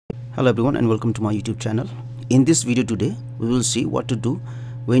Hello everyone and welcome to my YouTube channel. In this video today we will see what to do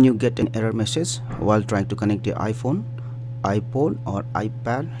when you get an error message while trying to connect your iPhone, iPod or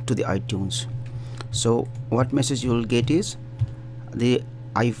iPad to the iTunes. So what message you will get is the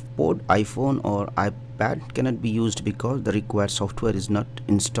iPod, iPhone or iPad cannot be used because the required software is not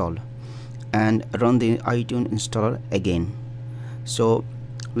installed, and run the iTunes installer again. So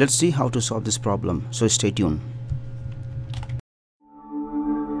let's see how to solve this problem, so stay tuned.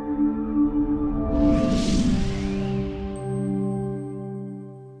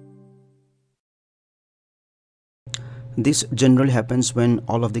 This generally happens when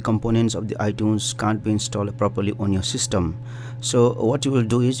all of the components of the iTunes can't be installed properly on your system. So what you will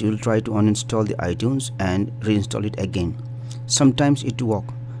do is you will try to uninstall the iTunes and reinstall it again. Sometimes it will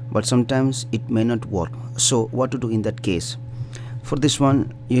work, but sometimes it may not work. So what to do in that case? For this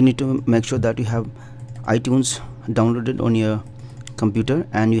one, you need to make sure that you have iTunes downloaded on your computer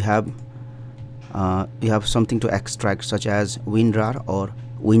and you have something to extract, such as WinRAR or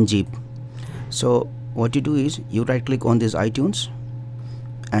WinZip. So what you do is you right click on this iTunes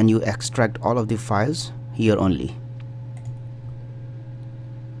and you extract all of the files here only.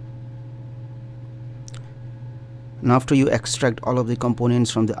 Now after you extract all of the components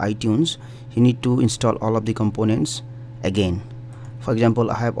from the iTunes, you need to install all of the components again. For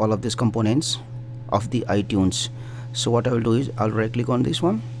example, I have all of these components of the iTunes. So what I will do is I'll right click on this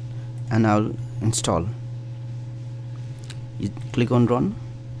one and I'll install. You click on run.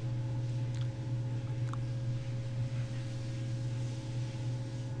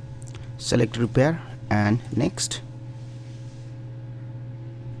 Select repair and next.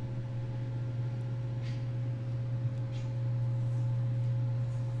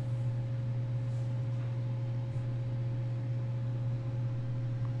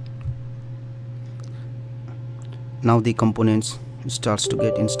 Now the components starts to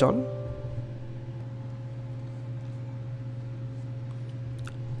get installed.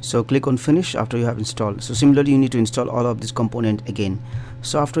 So click on finish after you have installed. So similarly you need to install all of this component again.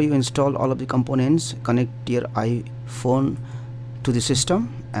 So after you install all of the components, connect your iPhone to the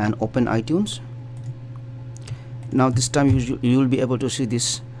system and open iTunes. Now this time you will be able to see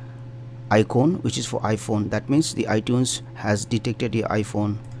this icon which is for iPhone. That means the iTunes has detected your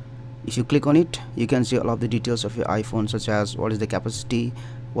iPhone. If you click on it, you can see all of the details of your iPhone, such as what is the capacity,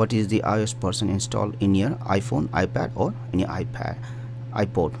 what is the iOS version installed in your iPhone, iPad or in your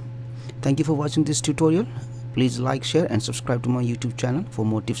iPod. Thank you for watching this tutorial. Please like, share and subscribe to my YouTube channel for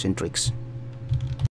more tips and tricks.